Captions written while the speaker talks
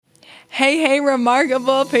Hey,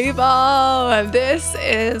 remarkable people. This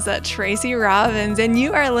is Tracy Robbins, and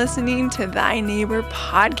you are listening to Thy Neighbor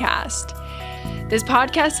podcast. This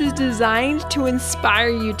podcast is designed to inspire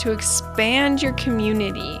you to expand your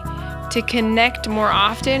community, to connect more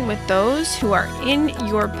often with those who are in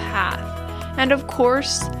your path, and of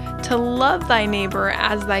course, to love thy neighbor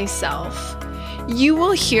as thyself. You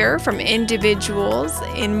will hear from individuals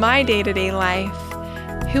in my day-to-day life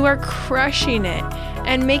who are crushing it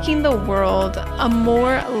and making the world a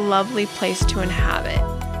more lovely place to inhabit.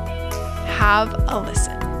 Have a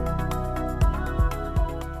listen.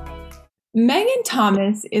 Megan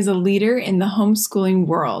Thomas is a leader in the homeschooling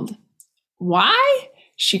world. Why?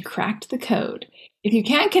 She cracked the code. If you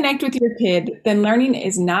can't connect with your kid, then learning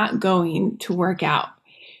is not going to work out.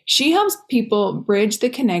 She helps people bridge the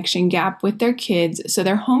connection gap with their kids so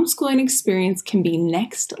their homeschooling experience can be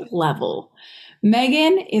next level.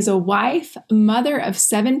 Megan is a wife, mother of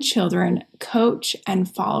 7 children, coach, and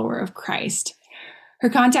follower of Christ. Her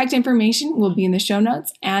contact information will be in the show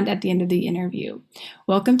notes and at the end of the interview.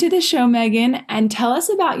 Welcome to the show, Megan, and tell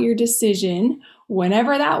us about your decision,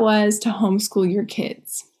 whenever that was, to homeschool your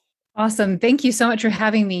kids. Awesome. Thank you so much for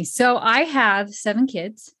having me. So I have 7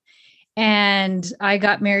 kids, and I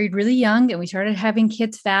got married really young, and we started having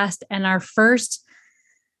kids fast, and our first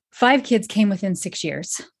 5 kids came within 6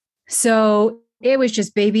 years. So it was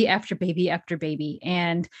just baby after baby after baby.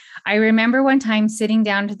 And I remember one time sitting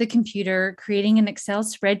down to the computer, creating an Excel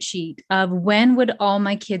spreadsheet of when would all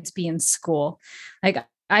my kids be in school. Like,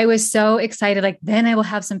 I was so excited, like, then I will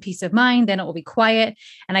have some peace of mind, then it will be quiet.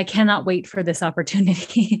 And I cannot wait for this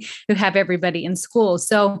opportunity to have everybody in school.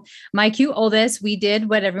 So my cute oldest, we did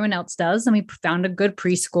what everyone else does. And we found a good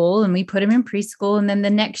preschool and we put him in preschool. And then the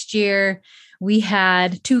next year we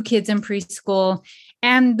had 2 kids in preschool.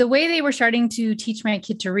 And the way they were starting to teach my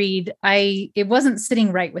kid to read, it wasn't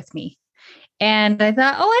sitting right with me. And I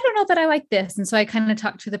thought, I don't know that I like this. And so I kind of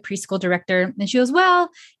talked to the preschool director, and she goes, well,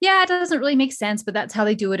 yeah, it doesn't really make sense, but that's how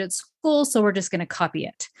they do it at school. So we're just going to copy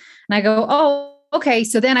it. And I go, oh, okay.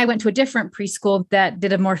 So then I went to a different preschool that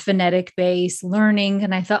did a more phonetic based learning.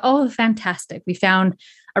 And I thought, oh, fantastic. We found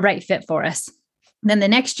a right fit for us. And then the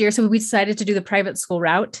next year, so we decided to do the private school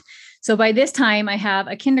route. So by this time I have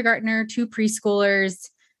a kindergartner, 2 preschoolers,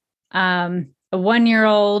 a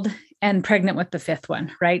 1-year-old, and pregnant with the 5th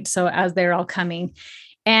one, right? So as they're all coming,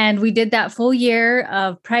 and we did that full year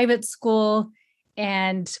of private school,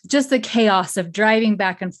 and just the chaos of driving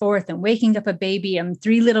back and forth and waking up a baby and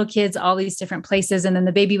 3 little kids, all these different places. And then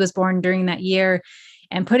the baby was born during that year,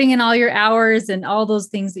 and putting in all your hours and all those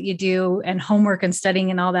things that you do, and homework and studying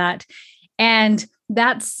and all that. And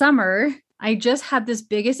that summer, I just had this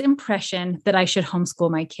biggest impression that I should homeschool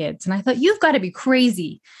my kids. And I thought, you've got to be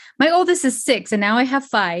crazy. My oldest is 6 and now I have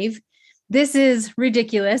 5. This is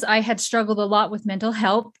ridiculous. I had struggled a lot with mental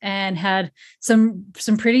health and had some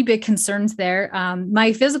pretty big concerns there.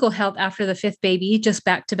 My physical health after the 5th baby, just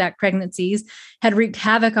back-to-back pregnancies, had wreaked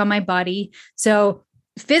havoc on my body. So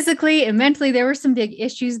physically and mentally, there were some big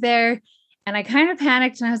issues there. And I kind of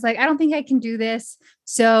panicked and I was like, I don't think I can do this.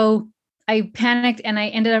 So I panicked and I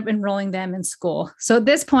ended up enrolling them in school. So at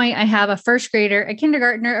this point, I have a 1st grader, a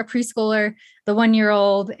kindergartner, a preschooler, the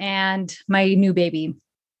 1-year-old, and my new baby.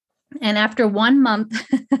 And after 1 month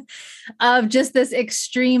of just this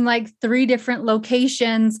extreme, like 3 different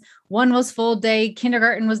locations, one was full day,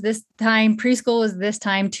 kindergarten was this time, preschool was this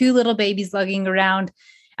time, 2 little babies lugging around.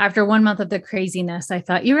 After 1 month of the craziness, I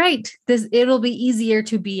thought, you're right, it'll be easier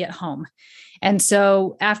to be at home. And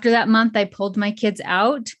so after that month, I pulled my kids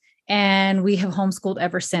out, and we have homeschooled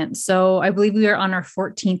ever since. So I believe we are on our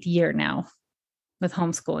 14th year now with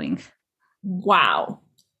homeschooling. Wow.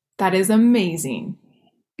 That is amazing.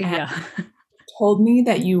 Yeah. And told me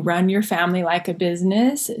that you run your family like a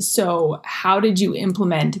business. So how did you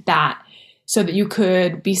implement that so that you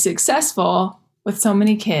could be successful with so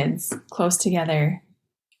many kids close together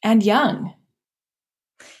and young?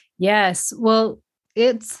 Yes. Well,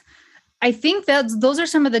 I think those are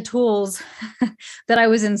some of the tools that I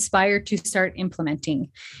was inspired to start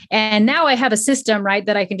implementing. And now I have a system, right,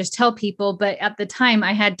 that I can just tell people. But at the time,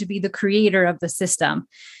 I had to be the creator of the system.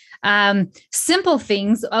 Simple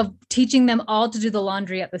things of teaching them all to do the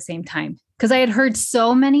laundry at the same time. Because I had heard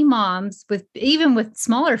so many moms, even with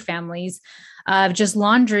smaller families, of just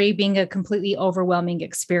laundry being a completely overwhelming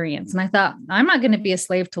experience. And I thought, I'm not going to be a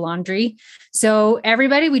slave to laundry. So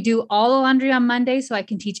we do all the laundry on Monday so I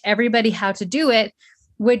can teach everybody how to do it,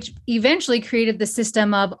 which eventually created the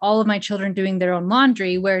system of all of my children doing their own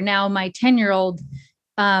laundry, where now my 10-year-old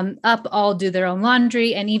all do their own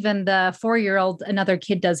laundry. And even the 4-year-old, another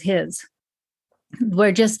kid does his.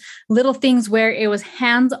 were just little things where it was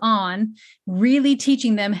hands-on, really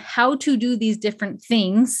teaching them how to do these different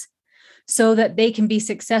things so that they can be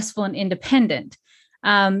successful and independent.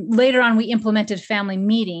 Later on, we implemented family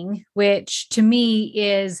meeting, which to me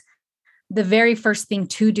is the very first thing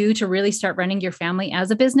to do to really start running your family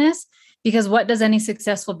as a business. Because what does any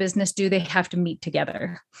successful business do? They have to meet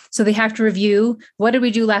together. So they have to review, what did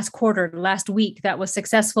we do last quarter, last week that was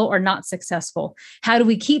successful or not successful? How do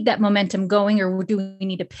we keep that momentum going, or do we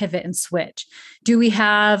need to pivot and switch? Do we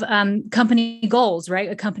have company goals,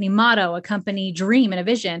 right? A company motto, a company dream, and a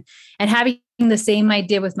vision, and having the same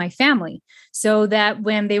idea with my family so that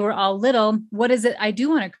when they were all little, what is it I do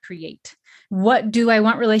want to create? What do I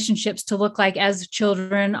want relationships to look like as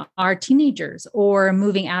children are teenagers or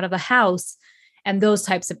moving out of the house and those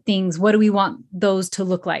types of things? What do we want those to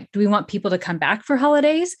look like? Do we want people to come back for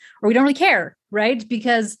holidays, or we don't really care, right?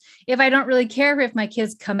 Because if I don't really care if my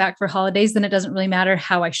kids come back for holidays, then it doesn't really matter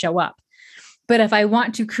how I show up. But if I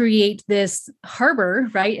want to create this harbor,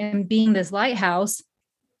 right, and being this lighthouse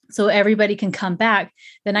so everybody can come back,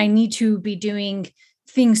 then I need to be doing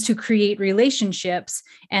things to create relationships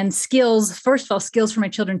and skills. First of all, skills for my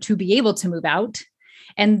children to be able to move out,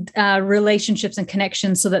 and relationships and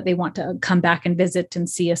connections so that they want to come back and visit and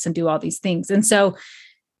see us and do all these things. And so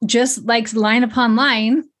just like line upon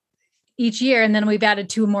line each year. And then we've added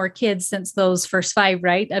 2 more kids since those first 5,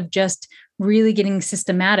 right? Of just really getting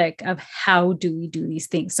systematic of how do we do these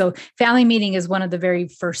things. So family meeting is one of the very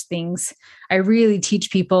first things I really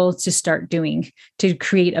teach people to start doing to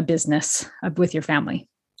create a business with your family.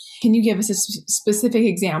 Can you give us a specific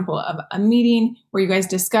example of a meeting where you guys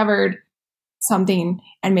discovered something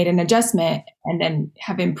and made an adjustment and then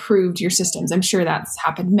have improved your systems? I'm sure that's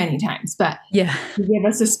happened many times, but yeah, give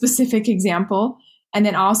us a specific example. And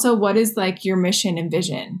then also, what is like your mission and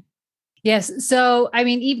vision? Yes. So, I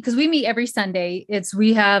mean, because we meet every Sunday,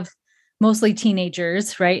 we have mostly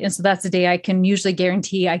teenagers, right? And so that's the day I can usually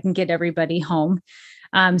guarantee I can get everybody home.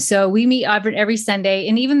 So we meet every Sunday.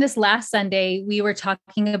 And even this last Sunday, we were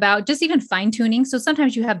talking about just even fine tuning. So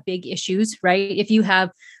sometimes you have big issues, right? If you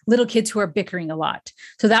have little kids who are bickering a lot.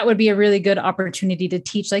 So that would be a really good opportunity to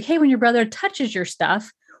teach, like, hey, when your brother touches your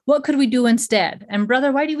stuff, what could we do instead? And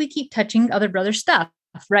brother, why do we keep touching other brother's stuff?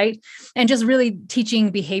 Right. And just really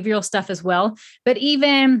teaching behavioral stuff as well. But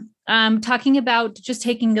even talking about just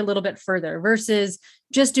taking a little bit further versus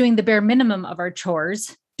just doing the bare minimum of our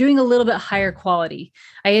chores, doing a little bit higher quality.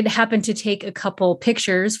 I had happened to take a couple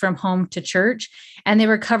pictures from home to church and they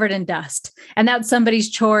were covered in dust. And that's somebody's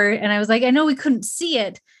chore. And I was like, I know we couldn't see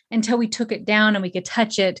it until we took it down and we could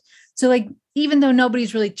touch it. So like, even though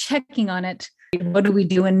nobody's really checking on it, what do we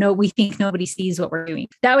do? And we think nobody sees what we're doing.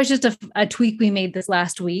 That was just a tweak we made this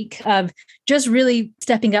last week of just really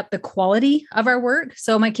stepping up the quality of our work.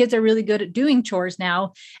 So my kids are really good at doing chores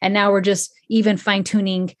now. And now we're just even fine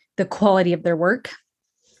tuning the quality of their work.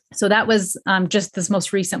 So that was just this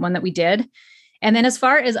most recent one that we did. And then as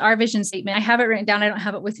far as our vision statement, I have it written down. I don't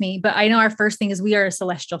have it with me, but I know our first thing is we are a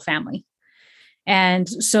celestial family. And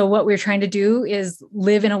so what we're trying to do is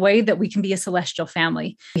live in a way that we can be a celestial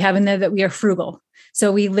family. We have in there that we are frugal.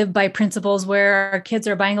 So we live by principles where our kids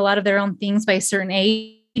are buying a lot of their own things by a certain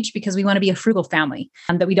age because we want to be a frugal family,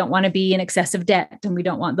 that we don't want to be in excessive debt and we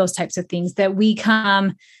don't want those types of things, that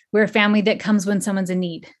we're a family that comes when someone's in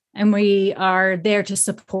need. And we are there to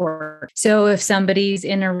support. So if somebody's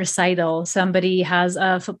in a recital, somebody has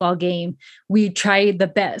a football game, we try the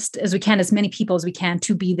best as we can, as many people as we can,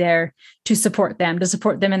 to be there to support them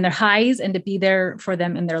in their highs and to be there for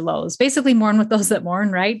them in their lows. Basically mourn with those that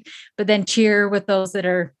mourn, right? But then cheer with those that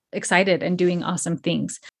are excited and doing awesome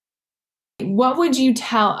things. What would you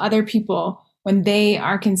tell other people when they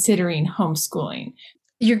are considering homeschooling?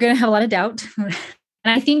 You're going to have a lot of doubt.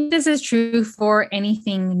 And I think this is true for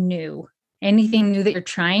anything new that you're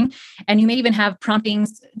trying. And you may even have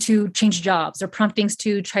promptings to change jobs or promptings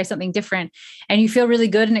to try something different. And you feel really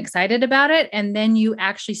good and excited about it. And then you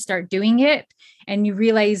actually start doing it and you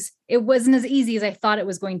realize it wasn't as easy as I thought it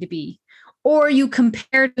was going to be. Or you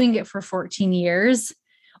compare doing it for 14 years,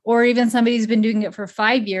 or even somebody's been doing it for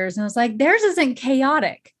 5 years. And it's like, theirs isn't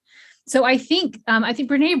chaotic. So I think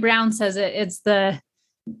Brene Brown says it's the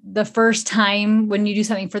first time when you do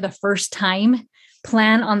something for the first time,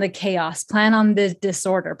 plan on the chaos, plan on the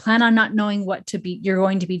disorder, plan on not knowing what you're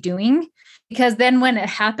going to be doing. Because then when it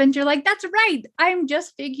happens, you're like, that's right. I'm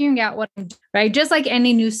just figuring out what I'm doing, right? Just like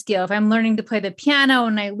any new skill. If I'm learning to play the piano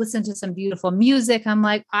and I listen to some beautiful music, I'm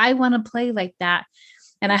like, I want to play like that.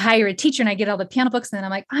 And I hire a teacher and I get all the piano books. And then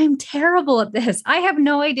I'm like, I'm terrible at this. I have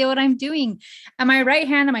no idea what I'm doing. And my right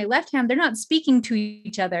hand and my left hand, they're not speaking to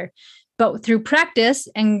each other. But through practice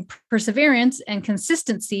and perseverance and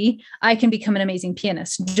consistency, I can become an amazing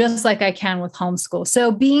pianist, just like I can with homeschool.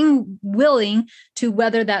 So being willing to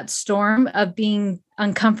weather that storm of being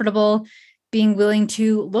uncomfortable, being willing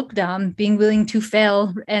to look dumb, being willing to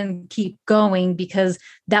fail and keep going, because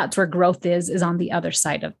that's where growth is on the other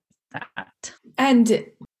side of that. And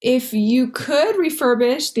if you could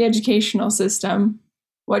refurbish the educational system,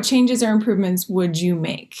 what changes or improvements would you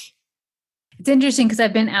make? It's interesting because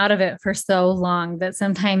I've been out of it for so long that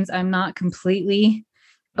sometimes I'm not completely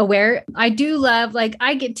aware. I do love, like,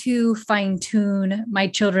 I get to fine tune my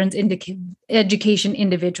children's education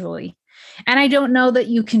individually. And I don't know that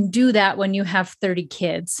you can do that when you have 30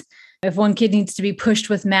 kids. If one kid needs to be pushed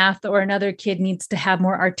with math or another kid needs to have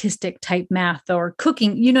more artistic type math or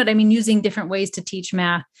cooking, you know what I mean? Using different ways to teach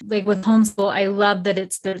math. Like with homeschool, I love that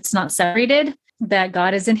it's not separated, that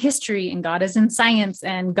God is in history and God is in science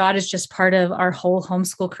and God is just part of our whole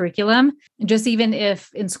homeschool curriculum. And just even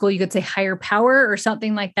if in school you could say higher power or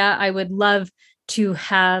something like that, I would love to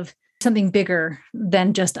have something bigger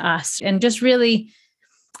than just us. And just really,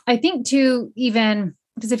 I think too, even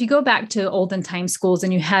because if you go back to olden time schools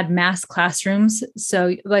and you had mass classrooms,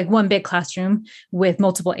 so like one big classroom with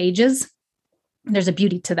multiple ages, there's a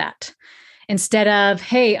beauty to that. Instead of,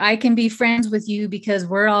 hey, I can be friends with you because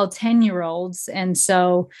we're all 10-year-olds. And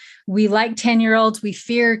so we like 10-year-olds. We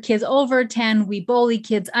fear kids over 10. We bully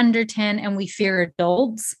kids under 10 and we fear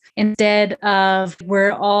adults. Instead of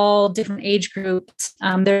we're all different age groups.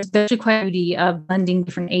 There's actually quite a beauty of blending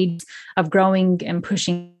different ages, of growing and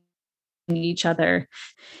pushing each other.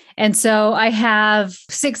 And so I have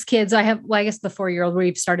 6 kids. I have, well, I guess the 4-year-old,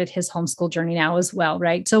 we've started his homeschool journey now as well,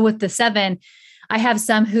 right? So with the 7, I have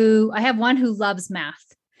one who loves math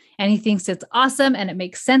and he thinks it's awesome and it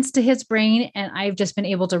makes sense to his brain. And I've just been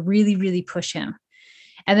able to really, really push him.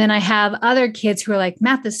 And then I have other kids who are like,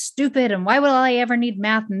 math is stupid. And why would I ever need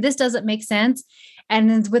math? And this doesn't make sense. And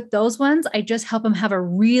then with those ones, I just help them have a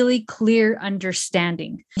really clear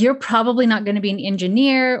understanding. You're probably not going to be an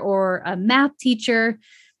engineer or a math teacher,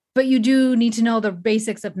 but you do need to know the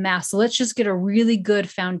basics of math. So let's just get a really good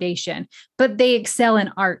foundation. But they excel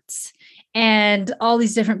in arts and all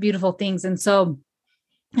these different beautiful things. And so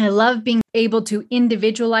I love being able to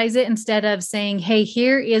individualize it instead of saying, hey,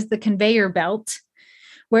 here is the conveyor belt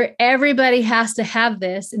where everybody has to have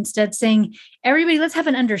this. Instead saying, everybody, let's have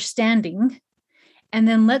an understanding. And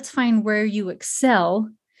then let's find where you excel.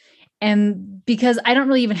 And because I don't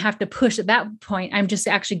really even have to push at that point, I'm just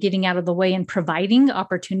actually getting out of the way and providing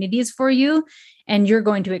opportunities for you. And you're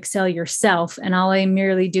going to excel yourself. And all I'm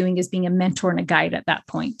merely doing is being a mentor and a guide at that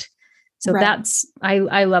point. So right.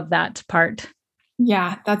 I love that part.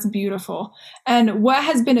 Yeah, that's beautiful. And what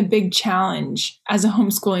has been a big challenge as a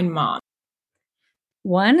homeschooling mom?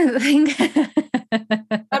 One thing.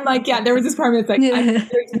 I'm like, yeah, there was this part that's like, I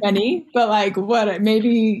think there's many, but like what,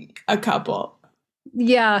 maybe a couple.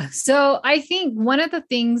 Yeah. So I think one of the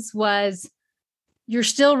things was you're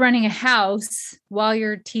still running a house while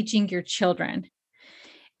you're teaching your children.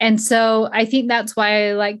 And so I think that's why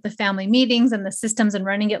I like the family meetings and the systems and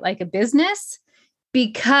running it like a business,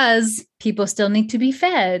 because people still need to be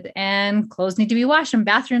fed and clothes need to be washed and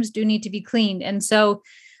bathrooms do need to be cleaned. And so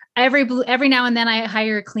every now and then I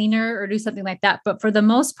hire a cleaner or do something like that. But for the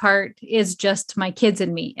most part is just my kids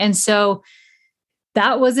and me. And so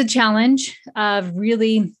that was a challenge of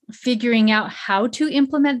really figuring out how to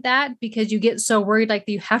implement that, because you get so worried, like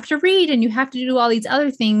you have to read and you have to do all these other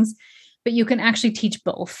things, but you can actually teach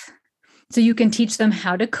both. So you can teach them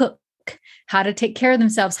how to cook, how to take care of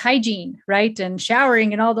themselves, hygiene, right? And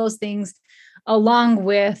showering and all those things along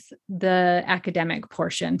with the academic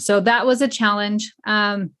portion. So that was a challenge.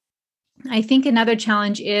 I think another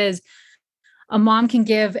challenge is a mom can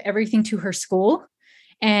give everything to her school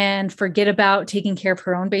and forget about taking care of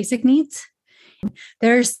her own basic needs.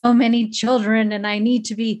 There's so many children and I need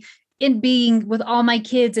to be in being with all my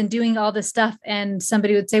kids and doing all this stuff. And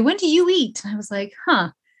somebody would say, when do you eat? And I was like,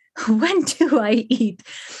 when do I eat?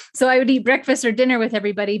 So I would eat breakfast or dinner with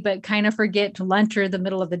everybody, but kind of forget lunch or the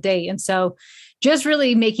middle of the day. And so just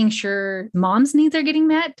really making sure mom's needs are getting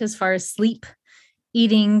met as far as sleep,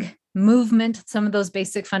 eating, movement, some of those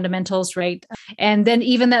basic fundamentals, right? And then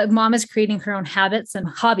even that mom is creating her own habits and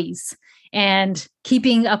hobbies and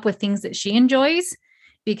keeping up with things that she enjoys,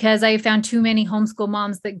 because I found too many homeschool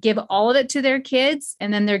moms that give all of it to their kids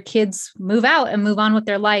and then their kids move out and move on with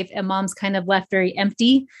their life. And mom's kind of left very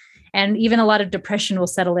empty. And even a lot of depression will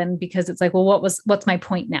settle in because it's like, well, what's my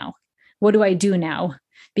point now? What do I do now?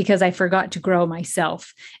 Because I forgot to grow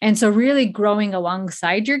myself. And so really growing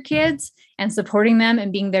alongside your kids and supporting them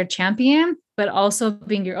and being their champion but also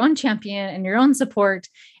being your own champion and your own support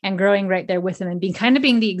and growing right there with them and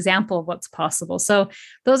being the example of what's possible. So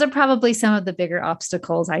those are probably some of the bigger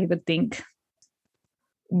obstacles, I would think.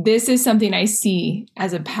 This is something I see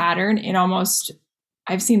as a pattern in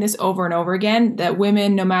I've seen this over and over again, that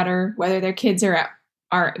women, no matter whether their kids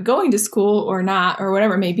are going to school or not, or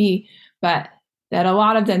whatever it may be, but that a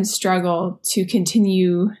lot of them struggle to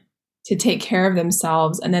continue to take care of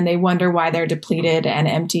themselves. And then they wonder why they're depleted and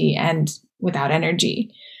empty and without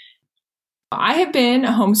energy. I have been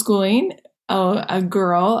homeschooling a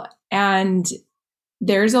girl, and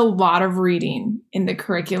there's a lot of reading in the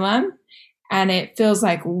curriculum. And it feels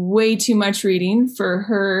like way too much reading for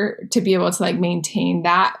her to be able to like maintain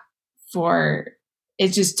that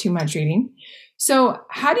it's just too much reading. So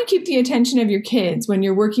how do you keep the attention of your kids when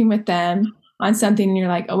you're working with them on something and you're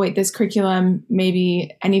like, oh, wait, this curriculum,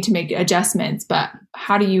 maybe I need to make adjustments, but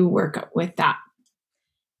how do you work with that?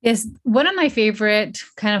 Yes. One of my favorite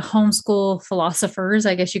kind of homeschool philosophers,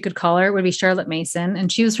 I guess you could call her, would be Charlotte Mason.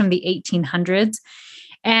 And she was from the 1800s.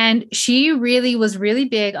 And she was really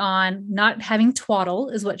big on not having twaddle,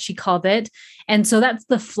 is what she called it. And so that's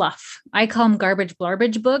the fluff. I call them garbage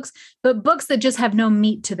books, but books that just have no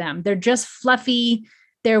meat to them. They're just fluffy.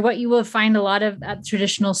 They're what you will find a lot of at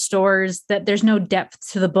traditional stores, that there's no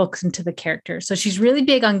depth to the books and to the characters. So she's really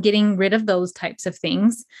big on getting rid of those types of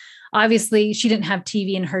things. Obviously, she didn't have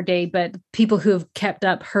TV in her day, but people who have kept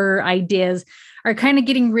up her ideas are kind of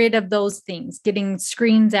getting rid of those things, getting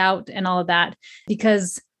screens out and all of that,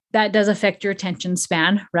 because that does affect your attention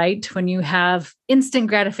span, right? When you have instant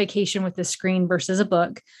gratification with the screen versus a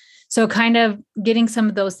book. So kind of getting some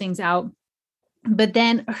of those things out. But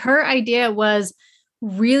then her idea was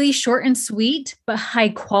really short and sweet, but high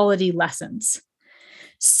quality lessons.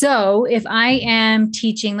 So if I am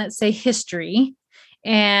teaching, let's say, history,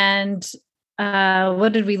 and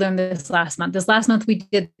what did we learn this last month? This last month, we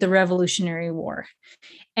did the Revolutionary War.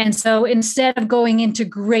 And so instead of going into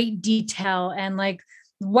great detail and like,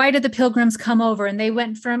 why did the Pilgrims come over? And they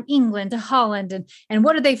went from England to Holland, and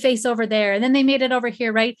what did they face over there? And then they made it over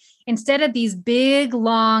here, right? Instead of these big,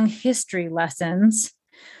 long history lessons,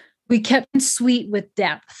 we kept it sweet with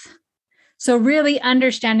depth. So really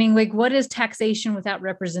understanding, like, what is taxation without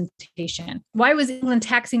representation? Why was England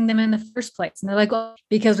taxing them in the first place? And they're like, oh,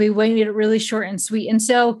 because we made it really short and sweet. And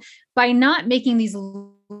so by not making these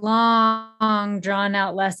long, drawn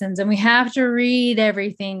out lessons, and we have to read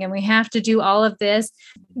everything, and we have to do all of this,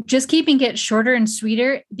 just keeping it shorter and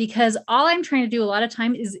sweeter, because all I'm trying to do a lot of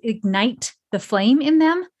time is ignite the flame in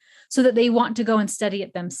them, so that they want to go and study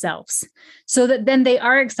it themselves, so that then they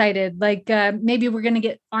are excited. Like maybe we're going to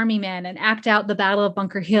get army men and act out the Battle of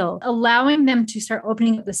Bunker Hill, allowing them to start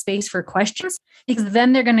opening up the space for questions, because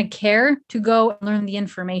then they're going to care to go and learn the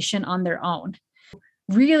information on their own.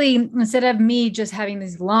 Really, instead of me just having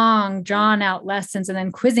these long, drawn out lessons and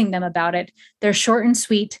then quizzing them about it, they're short and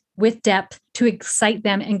sweet with depth to excite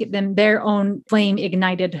them and get them their own flame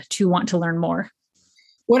ignited to want to learn more.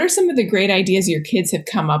 What are some of the great ideas your kids have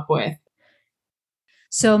come up with?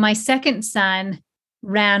 So my second son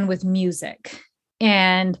ran with music,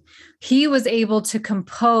 and he was able to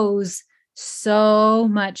compose so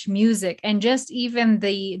much music, and just even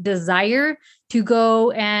the desire to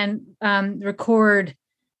go and record.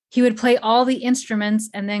 He would play all the instruments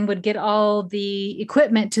and then would get all the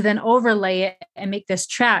equipment to then overlay it and make this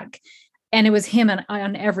track. And it was him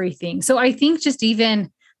on everything. So I think just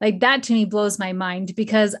even like that to me blows my mind,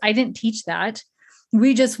 because I didn't teach that.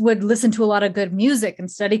 We just would listen to a lot of good music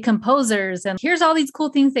and study composers. And here's all these cool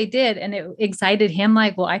things they did. And it excited him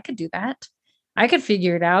like, well, I could do that. I could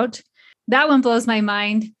figure it out. That one blows my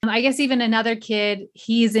mind. I guess even another kid,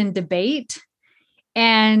 he's in debate.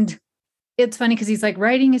 And it's funny because he's like,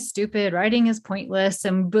 writing is stupid, writing is pointless.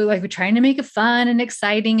 And like, we're trying to make it fun and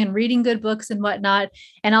exciting and reading good books and whatnot.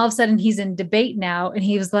 And all of a sudden he's in debate now. And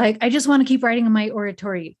he was like, I just want to keep writing my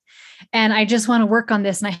oratory. And I just want to work on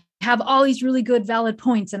this. And I have all these really good, valid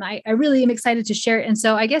points. And I really am excited to share it. And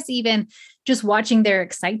so I guess even just watching their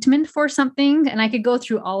excitement for something, and I could go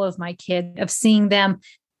through all of my kids of seeing them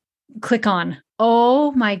click on,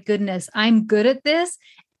 oh my goodness, I'm good at this.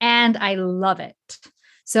 And I love it.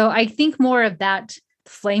 So I think more of that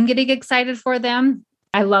flame getting excited for them.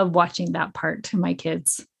 I love watching that part of my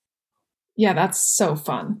kids. Yeah, that's so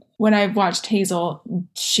fun. When I've watched Hazel,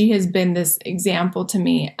 she has been this example to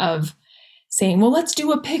me of saying, well, let's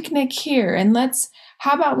do a picnic here. And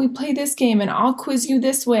how about we play this game and I'll quiz you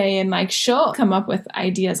this way. And like, she'll come up with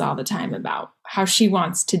ideas all the time about how she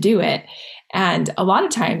wants to do it. And a lot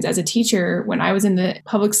of times as a teacher, when I was in the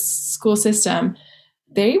public school system,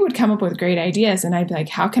 they would come up with great ideas. And I'd be like,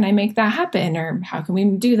 how can I make that happen? Or how can we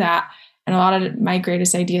do that? And a lot of my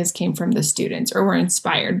greatest ideas came from the students or were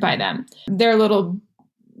inspired by them. They're little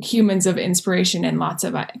humans of inspiration, and lots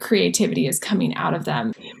of creativity is coming out of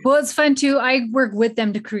them. Well, it's fun too. I work with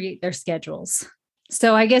them to create their schedules.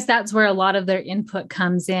 So I guess that's where a lot of their input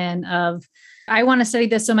comes in of, I want to study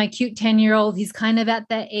this. So my cute 10-year-old, he's kind of at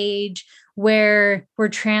that age where we're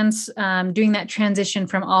doing that transition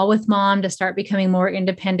from all with mom to start becoming more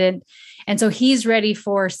independent. And so he's ready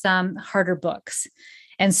for some harder books.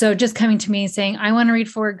 And so just coming to me and saying, I want to read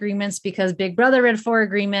Four Agreements because Big Brother read Four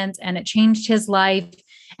Agreements and it changed his life.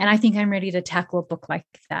 And I think I'm ready to tackle a book like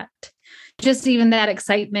that. Just even that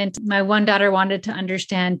excitement. My one daughter wanted to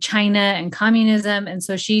understand China and communism. And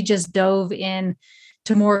so she just dove in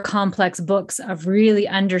to more complex books of really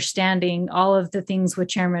understanding all of the things with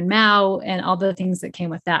Chairman Mao and all the things that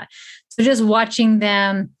came with that. So just watching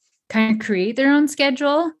them kind of create their own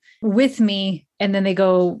schedule with me, and then they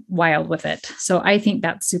go wild with it. So I think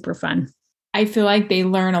that's super fun. I feel like they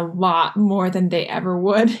learn a lot more than they ever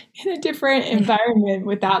would in a different environment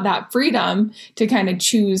without that freedom to kind of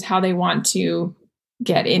choose how they want to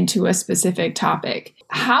get into a specific topic.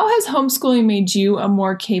 How has homeschooling made you a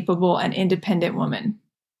more capable and independent woman?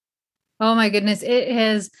 Oh my goodness.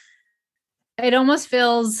 It almost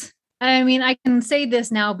feels, I mean, I can say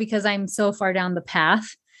this now because I'm so far down the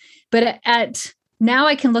path, but now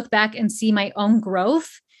I can look back and see my own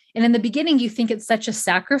growth. And in the beginning, you think it's such a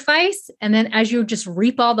sacrifice. And then as you just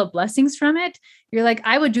reap all the blessings from it, you're like,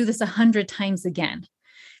 I would do this 100 times again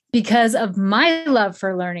because of my love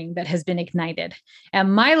for learning that has been ignited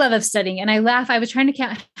and my love of studying. And I laugh. I was trying to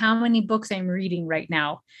count how many books I'm reading right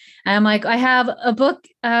now. And I'm like, I have a book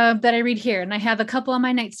that I read here, and I have a couple on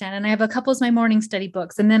my nightstand, and I have a couple of my morning study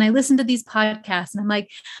books. And then I listen to these podcasts, and I'm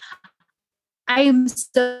like, I am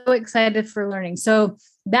so excited for learning. So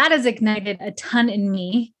that has ignited a ton in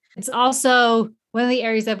me. It's also one of the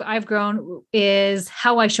areas I've grown is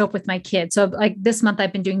how I show up with my kids. So like this month,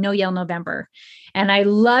 I've been doing No Yell November. And I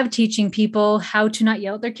love teaching people how to not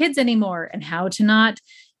yell at their kids anymore and how to not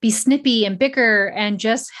be snippy and bicker and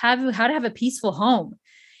just how to have a peaceful home.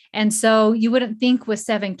 And so you wouldn't think with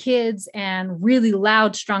 7 kids and really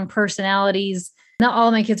loud, strong personalities, not all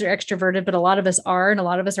of my kids are extroverted, but a lot of us are, and a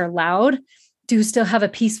lot of us are loud, to still have a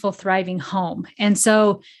peaceful, thriving home. And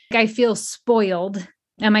so I feel spoiled.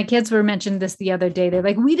 And my kids were mentioned this the other day. They're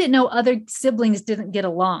like, we didn't know other siblings didn't get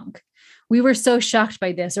along. We were so shocked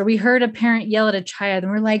by this. Or we heard a parent yell at a child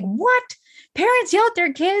and we're like, what? Parents yell at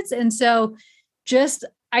their kids? And so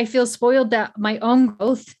I feel spoiled that my own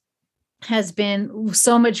growth has been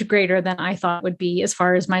so much greater than I thought would be, as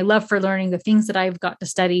far as my love for learning, the things that I've got to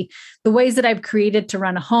study, the ways that I've created to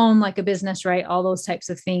run a home, like a business, right? All those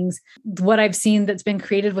types of things, what I've seen that's been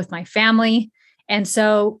created with my family. And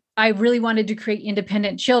so I really wanted to create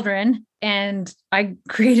independent children, and I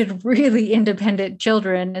created really independent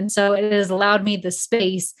children. And so it has allowed me the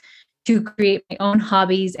space to create my own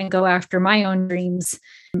hobbies and go after my own dreams,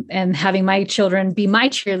 and having my children be my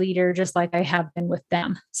cheerleader, just like I have been with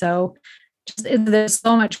them. So there's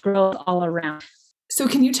so much growth all around. So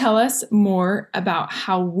can you tell us more about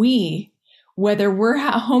how whether we're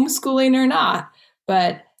homeschooling or not,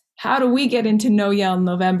 but how do we get into No Yell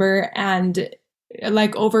November and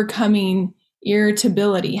like overcoming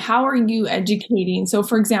irritability? How are you educating? So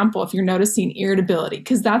for example, if you're noticing irritability,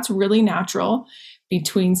 because that's really natural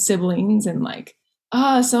between siblings and like,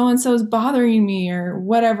 so-and-so is bothering me or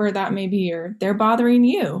whatever that may be, or they're bothering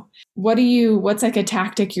you. What's like a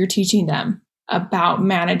tactic you're teaching them about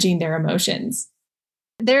managing their emotions?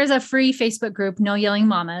 There's a free Facebook group, No Yelling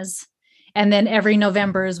Mamas. And then every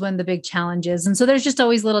November is when the big challenge is. And so there's just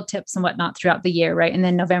always little tips and whatnot throughout the year, right? And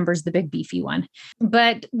then November is the big beefy one.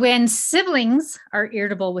 But when siblings are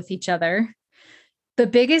irritable with each other, the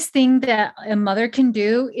biggest thing that a mother can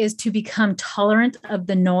do is to become tolerant of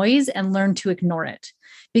the noise and learn to ignore it.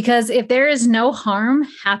 Because if there is no harm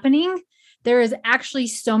happening, there is actually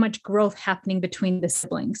so much growth happening between the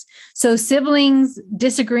siblings. So siblings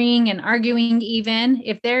disagreeing and arguing, even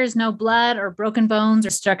if there is no blood or broken bones or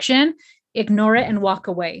destruction, ignore it and walk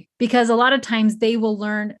away. Because a lot of times they will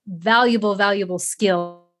learn valuable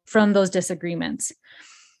skill from those disagreements.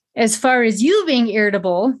 As far as you being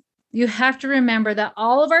irritable, you have to remember that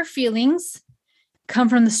all of our feelings come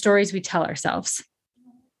from the stories we tell ourselves.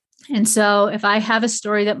 And so if I have a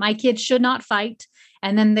story that my kids should not fight,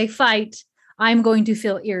 and then they fight, I'm going to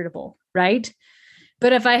feel irritable, right?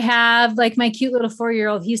 But if I have like my cute little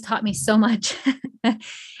 4-year-old, he's taught me so much.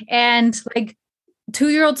 And like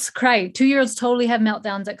 2-year-olds cry, 2-year-olds totally have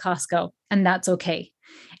meltdowns at Costco, and that's okay.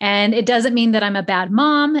 And it doesn't mean that I'm a bad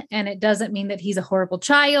mom, and it doesn't mean that he's a horrible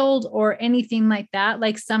child or anything like that.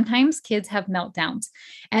 Like sometimes kids have meltdowns,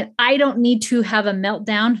 and I don't need to have a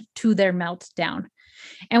meltdown to their meltdown.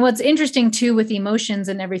 And what's interesting too with emotions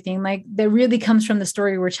and everything, like that really comes from the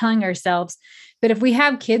story we're telling ourselves. But if we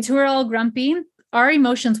have kids who are all grumpy, our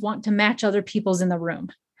emotions want to match other people's in the room.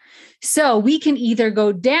 So we can either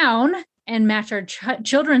go down and match our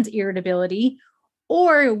children's irritability,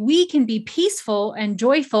 or we can be peaceful and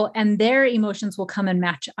joyful and their emotions will come and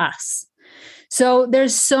match us. So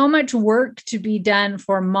there's so much work to be done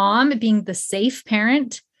for mom being the safe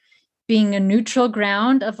parent, being a neutral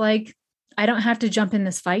ground of like, I don't have to jump in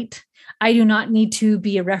this fight. I do not need to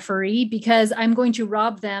be a referee because I'm going to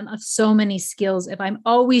rob them of so many skills if I'm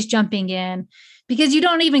always jumping in, because you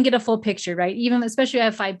don't even get a full picture, right? Even especially I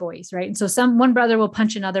have 5 boys, right? And so one brother will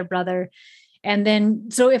punch another brother. And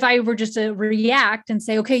then, so if I were just to react and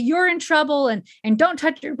say, okay, you're in trouble and don't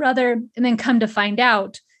touch your brother, and then come to find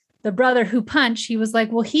out the brother who punched, he was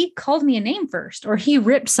like, well, he called me a name first, or he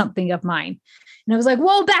ripped something of mine. And I was like,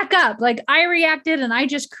 whoa, back up. Like I reacted and I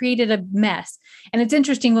just created a mess. And it's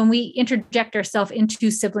interesting when we interject ourselves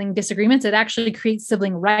into sibling disagreements, it actually creates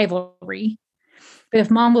sibling rivalry. But if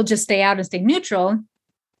mom will just stay out and stay neutral,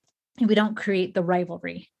 we don't create the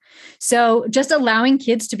rivalry. So just allowing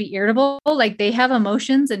kids to be irritable, like they have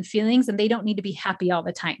emotions and feelings and they don't need to be happy all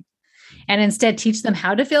the time. And instead teach them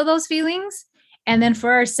how to feel those feelings. And then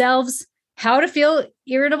for ourselves, how to feel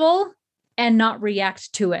irritable and not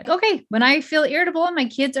react to it. Okay, when I feel irritable and my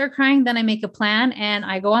kids are crying, then I make a plan and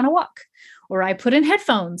I go on a walk, or I put in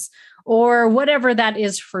headphones, or whatever that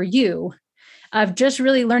is for you. Of just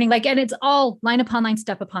really learning, like, and it's all line upon line,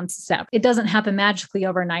 step upon step. It doesn't happen magically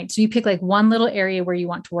overnight. So you pick like one little area where you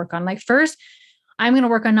want to work on. Like first, I'm going to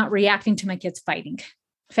work on not reacting to my kids fighting.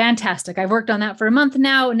 Fantastic. I've worked on that for a month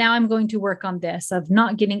now. Now I'm going to work on this of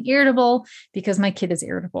not getting irritable because my kid is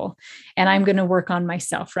irritable, and I'm going to work on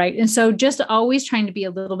myself. Right. And so just always trying to be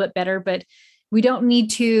a little bit better, but we don't need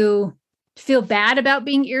to feel bad about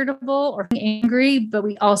being irritable or being angry, but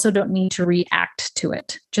we also don't need to react to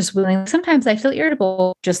it. Just willing. Sometimes I feel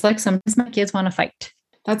irritable, just like sometimes my kids want to fight.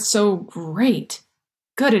 That's so great.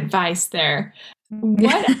 Good advice there.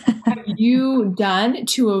 What have you done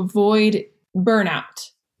to avoid burnout?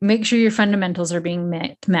 Make sure your fundamentals are being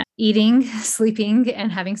met. Eating, sleeping,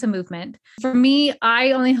 and having some movement. For me,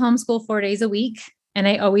 I only homeschool 4 days a week, and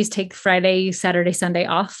I always take Friday, Saturday, Sunday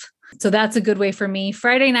off. So that's a good way for me.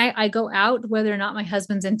 Friday night, I go out, whether or not my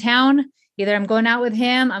husband's in town. Either I'm going out with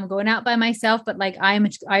him, I'm going out by myself, but like I'm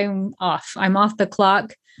off. I'm off the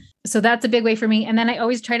clock. So that's a big way for me. And then I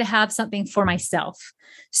always try to have something for myself.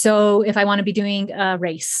 So if I want to be doing a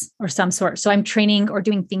race or some sort, so I'm training or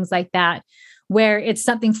doing things like that, where it's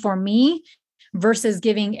something for me versus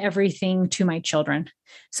giving everything to my children.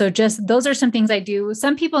 So just those are some things I do.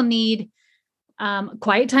 Some people need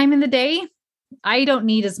quiet time in the day. I don't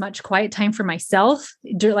need as much quiet time for myself,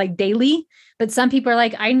 like daily, but some people are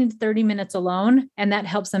like, I need 30 minutes alone, and that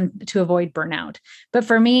helps them to avoid burnout. But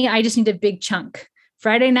for me, I just need a big chunk.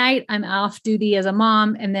 Friday night, I'm off duty as a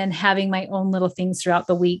mom, and then having my own little things throughout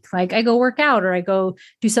the week. Like I go work out or I go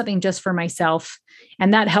do something just for myself.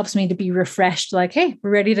 And that helps me to be refreshed. Like, hey,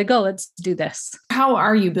 we're ready to go. Let's do this. How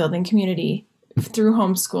are you building community through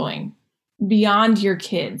homeschooling? Beyond your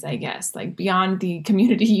kids, I guess, like beyond the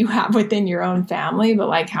community you have within your own family, but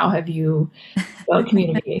like, how have you built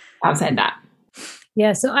community outside that?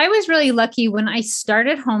 Yeah. So I was really lucky when I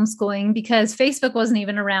started homeschooling because Facebook wasn't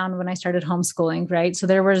even around when I started homeschooling. Right. So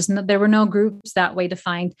there were no groups that way to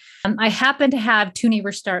find. I happened to have 2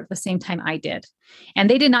 neighbors start at the same time I did, and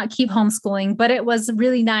they did not keep homeschooling, but it was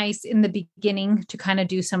really nice in the beginning to kind of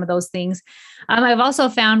do some of those things. I've also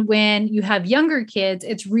found when you have younger kids,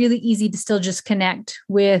 it's really easy to still just connect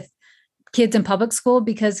with kids in public school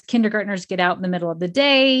because kindergartners get out in the middle of the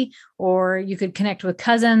day, or you could connect with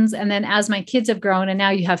cousins. And then as my kids have grown, and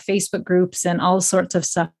now you have Facebook groups and all sorts of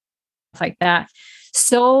stuff like that.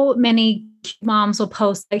 So many moms will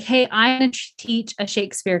post like, hey, I'm going to teach a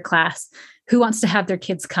Shakespeare class. Who wants to have their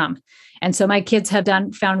kids come? And so my kids have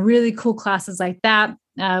found really cool classes like that.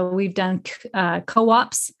 We've done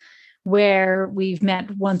co-ops where we've met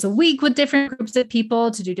once a week with different groups of people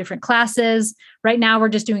to do different classes. Right now, we're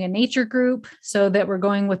just doing a nature group so that we're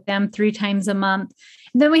going with them 3 times a month.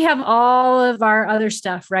 And then we have all of our other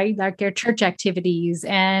stuff, right? Like our church activities.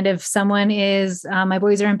 And if someone is, my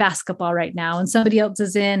boys are in basketball right now, and somebody else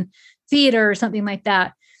is in theater or something like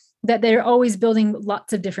that, that they're always building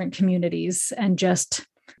lots of different communities, and just,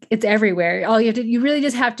 it's everywhere. You really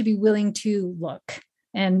just have to be willing to look.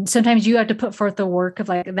 And sometimes you have to put forth the work of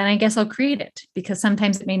like, then I guess I'll create it, because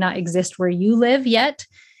sometimes it may not exist where you live yet.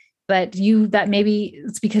 but that maybe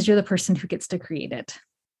it's because you're the person who gets to create it.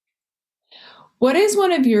 What is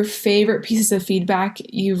one of your favorite pieces of feedback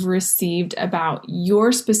you've received about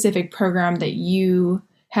your specific program that you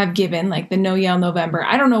have given, like the No Yell November?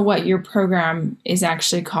 I don't know what your program is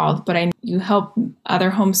actually called, but I know you help other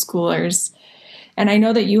homeschoolers. And I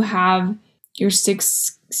know that you have your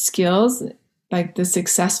 6 skills, like the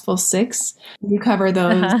successful 6. You cover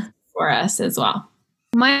those for us as well.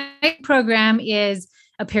 My program is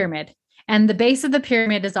a pyramid, and the base of the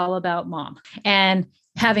pyramid is all about mom and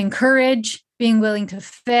having courage, being willing to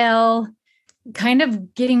fail, kind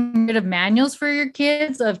of getting rid of manuals for your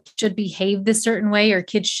kids of should behave this certain way, or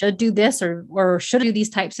kids should do this or should do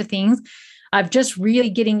these types of things. Of just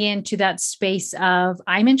really getting into that space of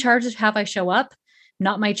I'm in charge of how I show up,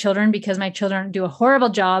 not my children, because my children do a horrible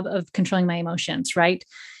job of controlling my emotions, right?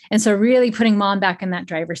 And so really putting mom back in that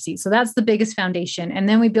driver's seat. So that's the biggest foundation. And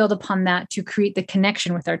then we build upon that to create the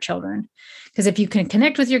connection with our children. Because if you can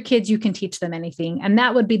connect with your kids, you can teach them anything. And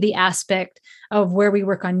that would be the aspect of where we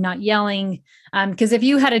work on not yelling. Because if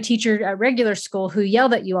you had a teacher at regular school who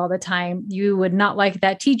yelled at you all the time, you would not like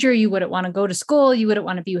that teacher. You wouldn't want to go to school. You wouldn't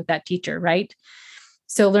want to be with that teacher, right?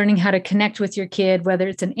 So learning how to connect with your kid, whether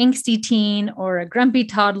it's an angsty teen or a grumpy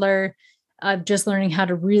toddler, just learning how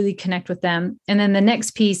to really connect with them. And then the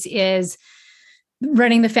next piece is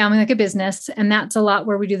running the family like a business. And that's a lot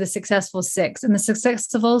where we do the successful 6. And the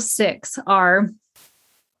successful 6 are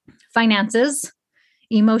finances,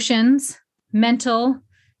 emotions, mental,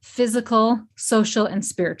 physical, social, and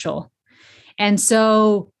spiritual. And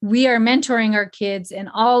so we are mentoring our kids in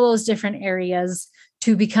all those different areas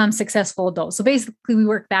to become successful adults. So basically we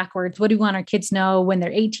work backwards. What do we want our kids to know when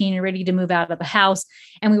they're 18 and ready to move out of the house?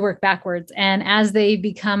 And we work backwards. And as they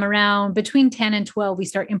become around between 10 and 12, we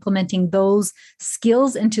start implementing those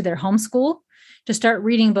skills into their homeschool, to start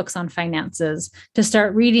reading books on finances, to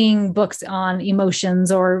start reading books on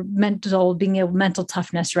emotions or mental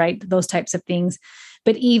toughness, right? Those types of things.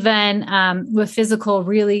 But even with physical,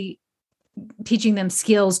 really teaching them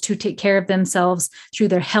skills to take care of themselves through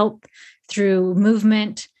their health, through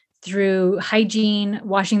movement, through hygiene,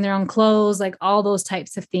 washing their own clothes, like all those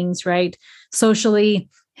types of things, right? Socially,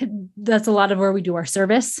 that's a lot of where we do our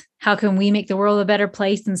service. How can we make the world a better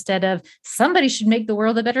place instead of somebody should make the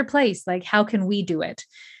world a better place? Like, how can we do it?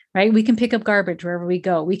 Right? We can pick up garbage wherever we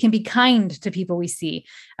go. We can be kind to people we see.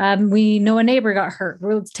 We know a neighbor got hurt.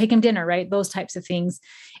 We'll take him dinner, right? Those types of things.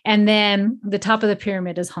 And then the top of the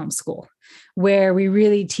pyramid is homeschool, where we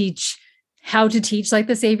really teach how to teach like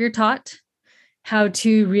the Savior taught, how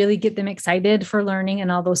to really get them excited for learning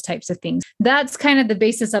and all those types of things. That's kind of the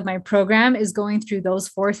basis of my program, is going through those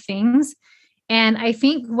 4 things. And I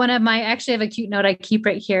think I actually have a cute note I keep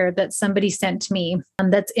right here that somebody sent to me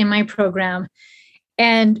that's in my program.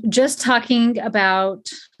 And just talking about,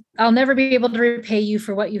 I'll never be able to repay you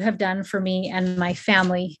for what you have done for me and my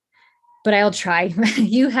family, but I'll try.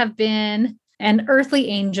 You have been an earthly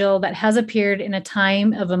angel that has appeared in a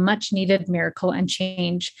time of a much needed miracle and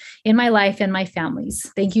change in my life and my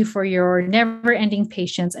family's. Thank you for your never ending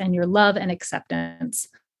patience and your love and acceptance.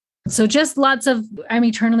 So just I'm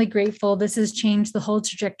eternally grateful. This has changed the whole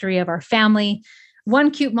trajectory of our family.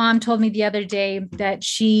 One cute mom told me the other day that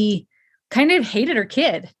she kind of hated her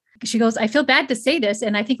kid. She goes, I feel bad to say this.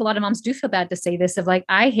 And I think a lot of moms do feel bad to say this, of like,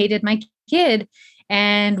 I hated my kid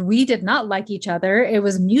and we did not like each other. It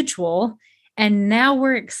was mutual. And now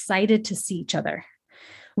we're excited to see each other.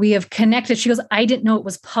 We have connected. She goes, I didn't know it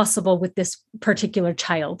was possible with this particular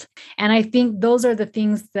child. And I think those are the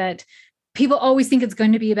things that people always think it's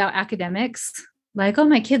going to be about academics. Like, oh,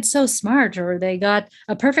 my kid's so smart, or they got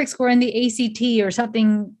a perfect score in the ACT or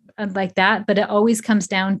something like that. But it always comes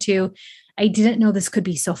down to, I didn't know this could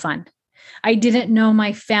be so fun. I didn't know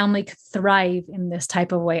my family could thrive in this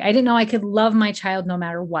type of way. I didn't know I could love my child no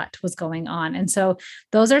matter what was going on. And so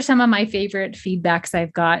those are some of my favorite feedbacks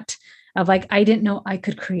I've got of like, I didn't know I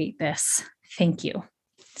could create this. Thank you.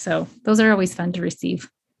 So those are always fun to receive.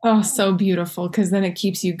 Oh, so beautiful. Because then it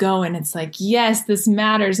keeps you going. It's like, yes, this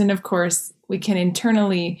matters. And of course, we can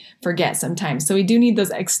internally forget sometimes. So we do need those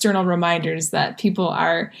external reminders that people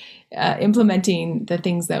are implementing the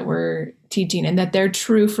things that we're teaching and that they're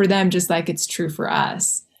true for them, just like it's true for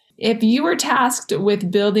us. If you were tasked with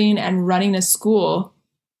building and running a school,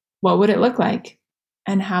 what would it look like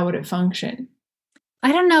and how would it function?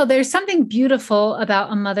 I don't know. There's something beautiful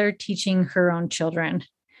about a mother teaching her own children.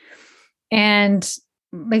 And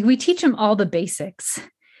like, we teach them all the basics,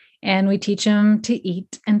 and we teach them to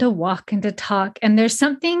eat and to walk and to talk. And there's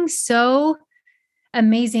something so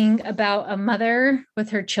amazing about a mother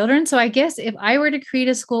with her children. So I guess if I were to create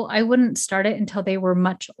a school, I wouldn't start it until they were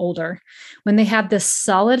much older, when they have this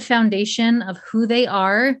solid foundation of who they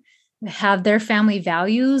are, have their family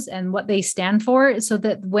values and what they stand for, so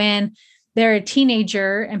that when they're a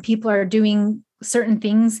teenager and people are doing certain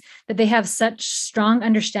things, that they have such strong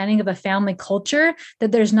understanding of a family culture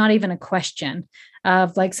that there's not even a question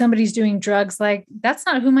of like somebody's doing drugs. Like, that's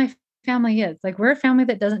not who my family is. Like, we're a family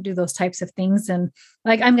that doesn't do those types of things. And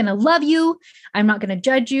like, I'm going to love you. I'm not going to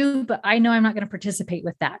judge you, but I know I'm not going to participate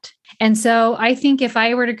with that. And so I think if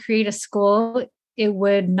I were to create a school, it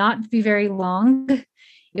would not be very long.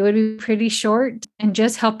 It would be pretty short and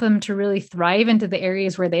just help them to really thrive into the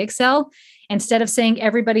areas where they excel, instead of saying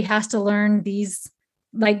everybody has to learn these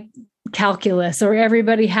like calculus or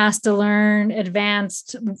everybody has to learn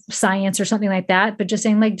advanced science or something like that, but just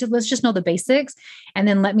saying like, let's just know the basics and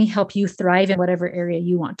then let me help you thrive in whatever area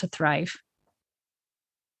you want to thrive.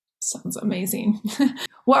 Sounds amazing.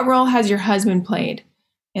 What role has your husband played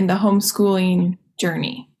in the homeschooling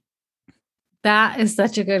journey? That is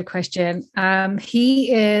such a good question.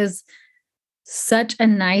 He is such a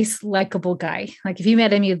nice, likable guy. Like, if you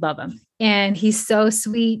met him, you'd love him. And he's so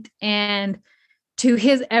sweet. And to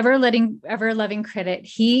his ever loving credit,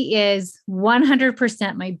 he is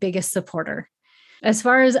 100% my biggest supporter. As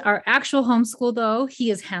far as our actual homeschool, though,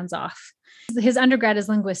 he is hands off. His undergrad is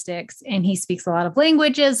linguistics and he speaks a lot of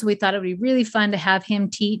languages. We thought it would be really fun to have him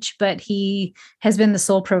teach, but he has been the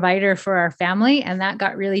sole provider for our family. And that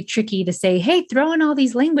got really tricky to say, hey, throw in all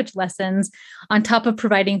these language lessons on top of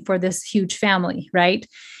providing for this huge family, right?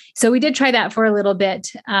 So we did try that for a little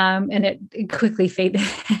bit, and it quickly faded.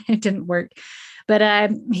 It didn't work.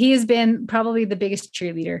 But he has been probably the biggest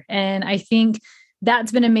cheerleader. And I think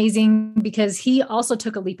that's been amazing because he also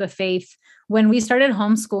took a leap of faith. When we started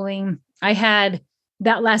homeschooling, I had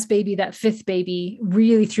that last baby, that fifth baby,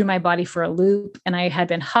 really threw my body for a loop. And I had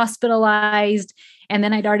been hospitalized. And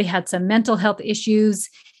then I'd already had some mental health issues.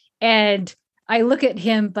 And I look at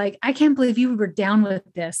him like, I can't believe you were down with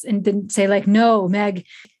this, and didn't say like, no, Meg,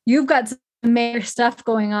 you've got some major stuff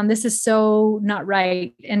going on. This is so not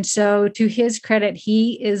right. And so to his credit,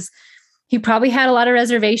 he probably had a lot of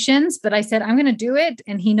reservations, but I said, I'm going to do it.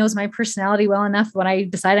 And he knows my personality well enough. When I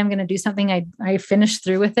decide I'm going to do something, I finish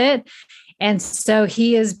through with it. And so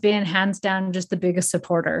he has been hands down just the biggest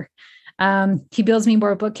supporter. He builds me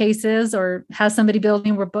more bookcases, or has somebody build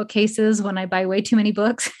me more bookcases when I buy way too many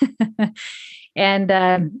books.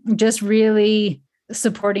 And just really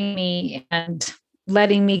supporting me and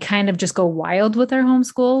letting me kind of just go wild with our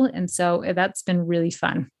homeschool. And so that's been really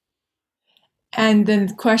fun. And then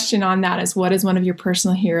the question on that is, what is one of your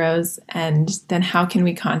personal heroes? And then how can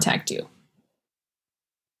we contact you?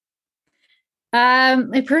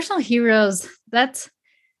 My personal heroes,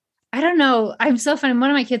 I don't know. I'm so funny. One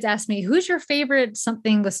of my kids asked me, who's your favorite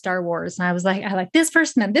something with Star Wars? And I was like, I like this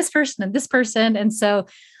person and this person and this person. And so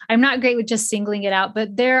I'm not great with just singling it out,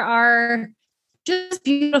 but there are just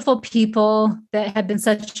beautiful people that have been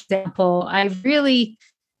such an example. I've really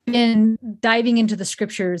been diving into the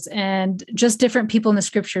scriptures and just different people in the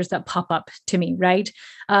scriptures that pop up to me, right?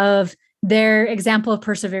 Of their example of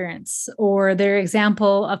perseverance, or their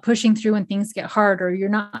example of pushing through when things get hard, or you're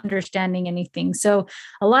not understanding anything. So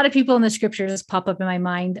a lot of people in the scriptures pop up in my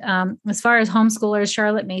mind. As far as homeschoolers,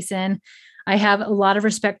 Charlotte Mason, I have a lot of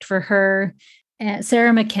respect for her.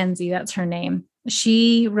 Sarah Mackenzie, that's her name.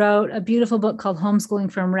 She wrote a beautiful book called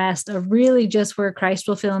Homeschooling from Rest, of really just where Christ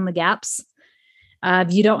will fill in the gaps.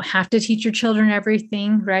 You don't have to teach your children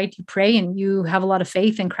everything, right? You pray and you have a lot of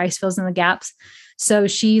faith, and Christ fills in the gaps. So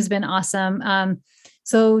she's been awesome.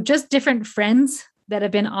 So just different friends that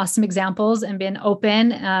have been awesome examples and been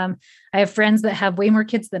open. I have friends that have way more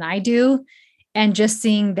kids than I do, and just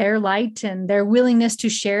seeing their light and their willingness to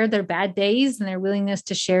share their bad days, and their willingness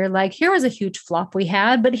to share, like, here was a huge flop we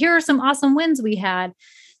had, but here are some awesome wins we had.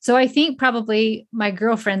 So I think probably my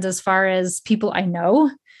girlfriends, as far as people I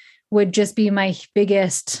know, would just be my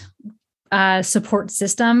biggest support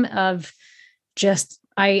system of just,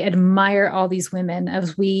 I admire all these women,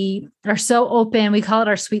 as we are so open. We call it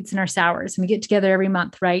our sweets and our sours, and we get together every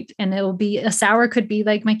month, right? And it'll be, a sour could be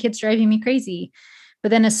like, my kid's driving me crazy. But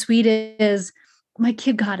then a sweet is, my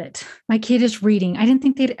kid got it. My kid is reading. I didn't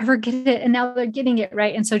think they'd ever get it, and now they're getting it,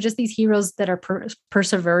 right? And so just these heroes that are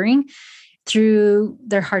persevering through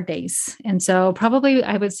their hard days. And so probably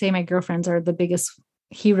I would say my girlfriends are the biggest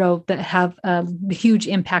hero that have a huge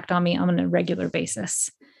impact on me on a regular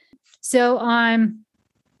basis. So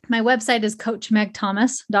my website is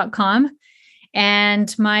coachmegthomas.com,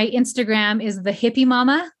 and my Instagram is the Hippie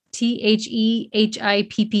Mama,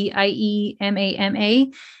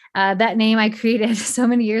 TheHippieMama. That name I created so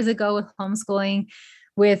many years ago with homeschooling.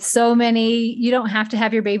 With so many, you don't have to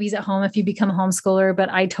have your babies at home if you become a homeschooler, but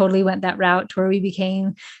I totally went that route where we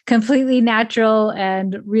became completely natural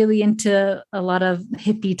and really into a lot of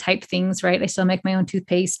hippie type things, right? I still make my own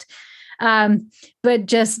toothpaste. But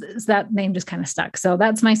just that name just kind of stuck. So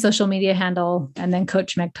that's my social media handle. And then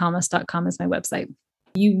coachmegthomas.com is my website.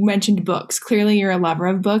 You mentioned books. Clearly you're a lover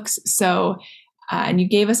of books. So, and you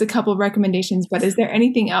gave us a couple of recommendations, but is there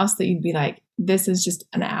anything else that you'd be like, this is just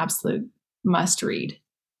an absolute must read?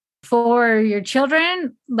 For your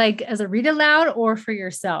children, like as a read aloud, or for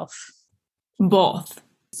yourself? Both.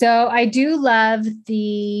 So I do love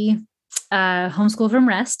the Homeschool from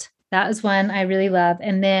Rest. That is one I really love.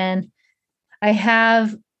 And then I'm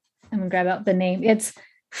going to grab out the name. It's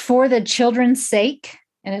For the Children's Sake,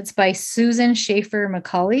 and it's by Susan Schaefer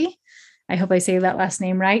Macaulay. I hope I say that last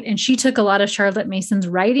name right. And she took a lot of Charlotte Mason's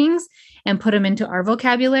writings and put them into our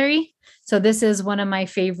vocabulary. So this is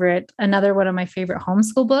another one of my favorite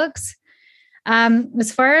homeschool books.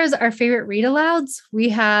 As far as our favorite read alouds, we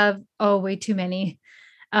have, way too many.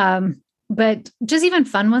 But just even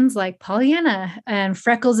fun ones like Pollyanna, and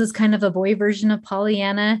Freckles is kind of a boy version of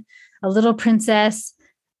Pollyanna, A Little Princess.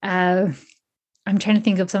 I'm trying to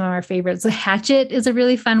think of some of our favorites. The Hatchet is a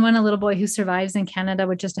really fun one. A little boy who survives in Canada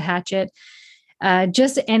with just a hatchet. I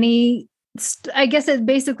guess it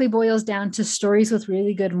basically boils down to stories with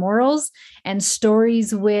really good morals and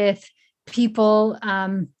stories with people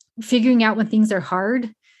figuring out when things are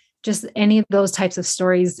hard. Just any of those types of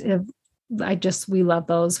stories. We love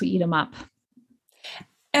those. We eat them up.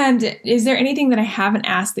 And is there anything that I haven't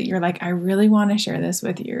asked that you're like, I really want to share this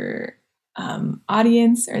with your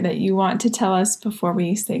audience, or that you want to tell us before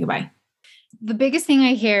we say goodbye? The biggest thing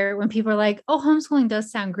I hear when people are like, oh, homeschooling does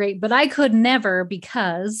sound great, but I could never,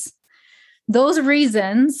 because those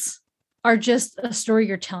reasons are just a story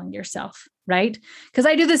you're telling yourself, right? Because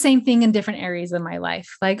I do the same thing in different areas of my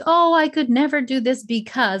life. Like, oh, I could never do this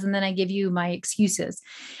because, and then I give you my excuses.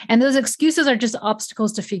 And those excuses are just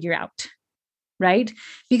obstacles to figure out, right?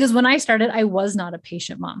 Because when I started, I was not a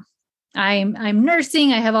patient mom. I'm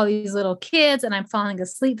nursing. I have all these little kids and I'm falling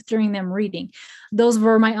asleep during them reading. Those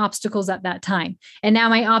were my obstacles at that time. And now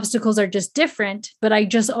my obstacles are just different, but I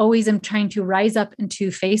just always am trying to rise up and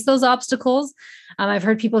to face those obstacles. I've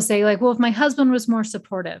heard people say like, well, if my husband was more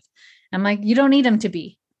supportive, I'm like, you don't need him to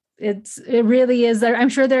be. It really is there. I'm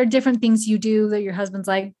sure there are different things you do that your husband's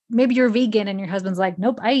like, maybe you're vegan and your husband's like,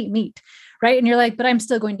 nope, I eat meat. Right. And you're like, but I'm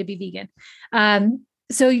still going to be vegan.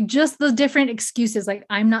 So just the different excuses, like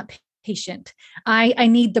I'm not patient. I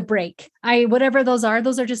need the break. Whatever those are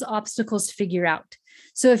just obstacles to figure out.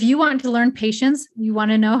 So if you want to learn patience, you want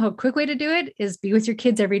to know how a quick way to do it is be with your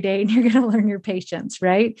kids every day and you're going to learn your patience,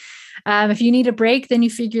 right? If you need a break, then you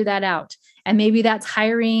figure that out. And maybe that's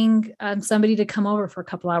hiring somebody to come over for a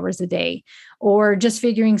couple hours a day, or just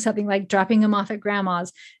figuring something like dropping them off at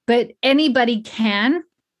grandma's. But anybody can.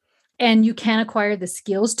 And you can acquire the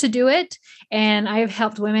skills to do it. And I've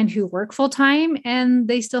helped women who work full time and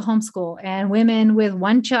they still homeschool, and women with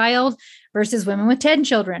one child versus women with 10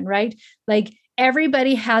 children, right? Like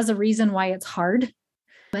everybody has a reason why it's hard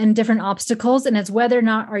and different obstacles. And it's whether or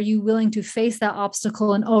not are you willing to face that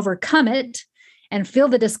obstacle and overcome it and feel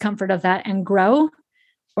the discomfort of that and grow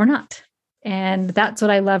or not. And that's what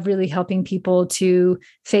I love, really helping people to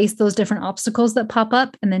face those different obstacles that pop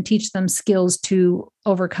up and then teach them skills to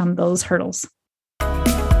overcome those hurdles.